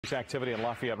Activity on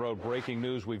Lafayette Road. Breaking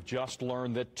news. We've just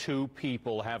learned that 2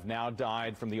 people have now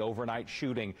died from the overnight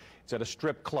shooting. It's at a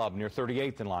strip club near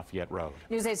 38th and Lafayette Road.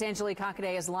 News 8's Angelique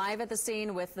Hockaday is live at the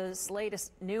scene with the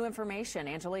latest new information.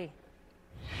 Angelique.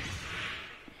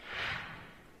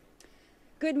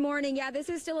 Good morning. Yeah, this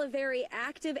is still a very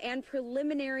active and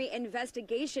preliminary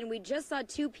investigation. We just saw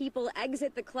 2 people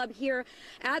exit the club here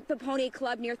at the Pony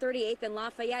Club near 38th and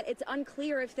Lafayette. It's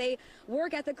unclear if they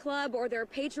work at the club or they're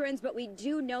patrons, but we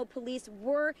do know police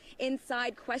were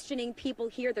inside questioning people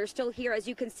here. They're still here, as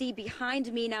you can see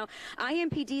behind me now.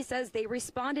 IMPD says they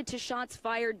responded to shots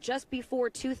fired just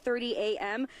before 2:30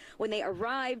 a.m. When they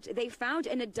arrived, they found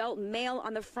an adult male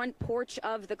on the front porch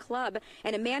of the club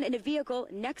and a man in a vehicle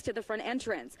next to the front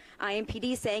entrance.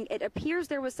 IMPD saying it appears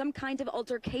there was some kind of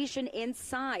altercation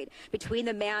inside between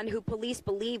the man who police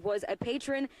believe was a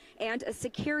patron and a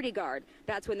security guard.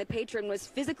 That's when the patron was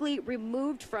physically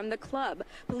removed from the club.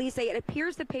 Police say it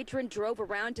appears the patron drove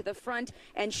around to the front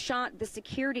and shot the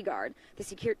security guard.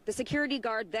 The security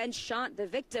guard then shot the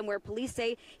victim, where police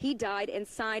say he died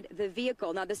inside the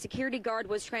vehicle. Now, the security guard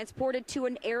was transported to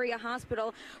an area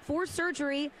hospital for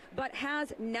surgery, but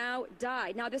has now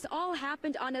died. Now, this all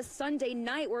happened on a Sunday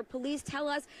night, where police tell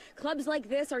us clubs like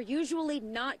this are usually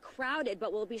not crowded,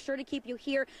 but we'll be sure to keep you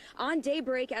here on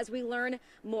Daybreak as we learn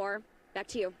more. Back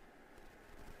to you.